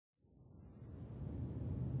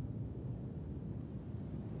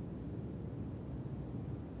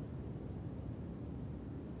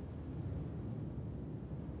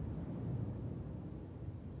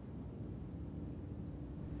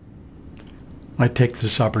I take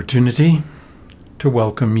this opportunity to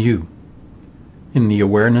welcome you in the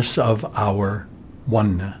awareness of our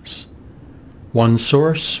oneness. One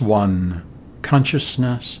source, one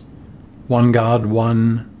consciousness, one God,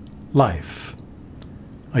 one life.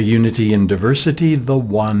 A unity in diversity, the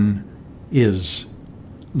one is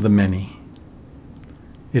the many.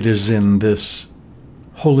 It is in this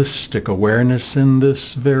holistic awareness, in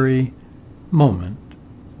this very moment,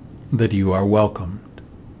 that you are welcomed.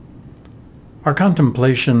 Our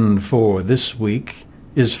contemplation for this week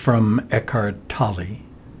is from Eckhart Tolle.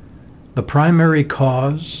 The primary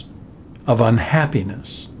cause of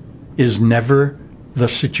unhappiness is never the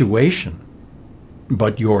situation,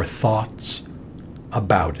 but your thoughts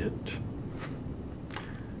about it.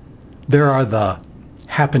 There are the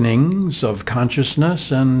happenings of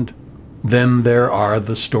consciousness, and then there are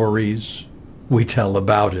the stories we tell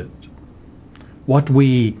about it. What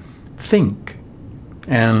we think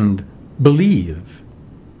and believe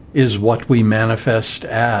is what we manifest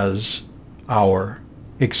as our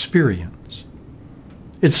experience.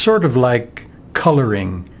 It's sort of like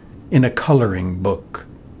coloring in a coloring book.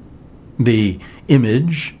 The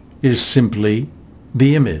image is simply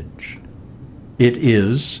the image. It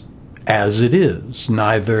is as it is,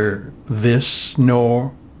 neither this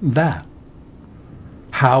nor that.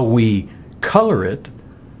 How we color it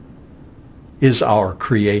is our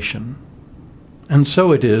creation. And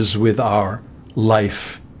so it is with our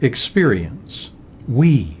life experience.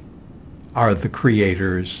 We are the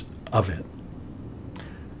creators of it.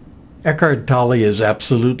 Eckhart Tolle is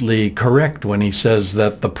absolutely correct when he says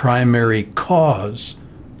that the primary cause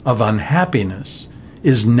of unhappiness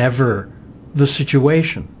is never the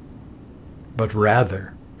situation, but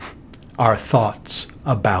rather our thoughts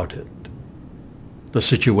about it. The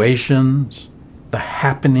situations, the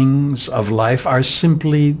happenings of life are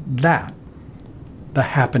simply that. The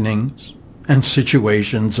happenings and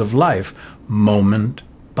situations of life, moment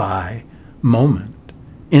by moment.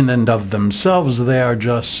 In and of themselves, they are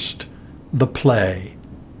just the play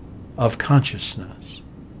of consciousness.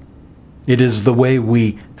 It is the way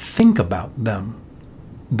we think about them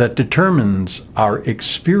that determines our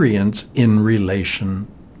experience in relation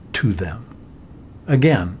to them.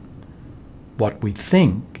 Again, what we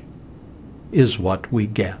think is what we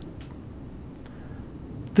get.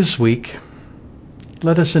 This week,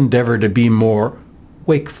 let us endeavor to be more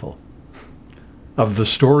wakeful of the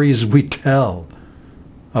stories we tell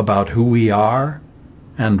about who we are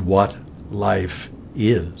and what life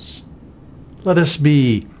is. Let us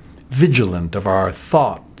be vigilant of our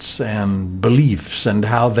thoughts and beliefs and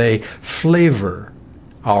how they flavor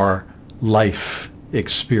our life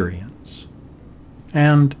experience.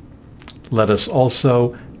 And let us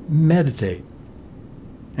also meditate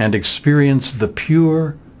and experience the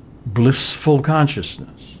pure, blissful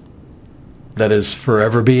consciousness that is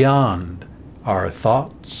forever beyond our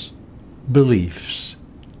thoughts, beliefs,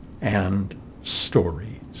 and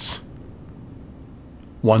stories.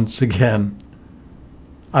 Once again,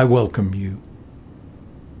 I welcome you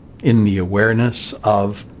in the awareness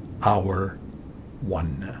of our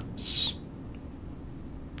oneness.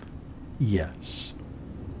 Yes.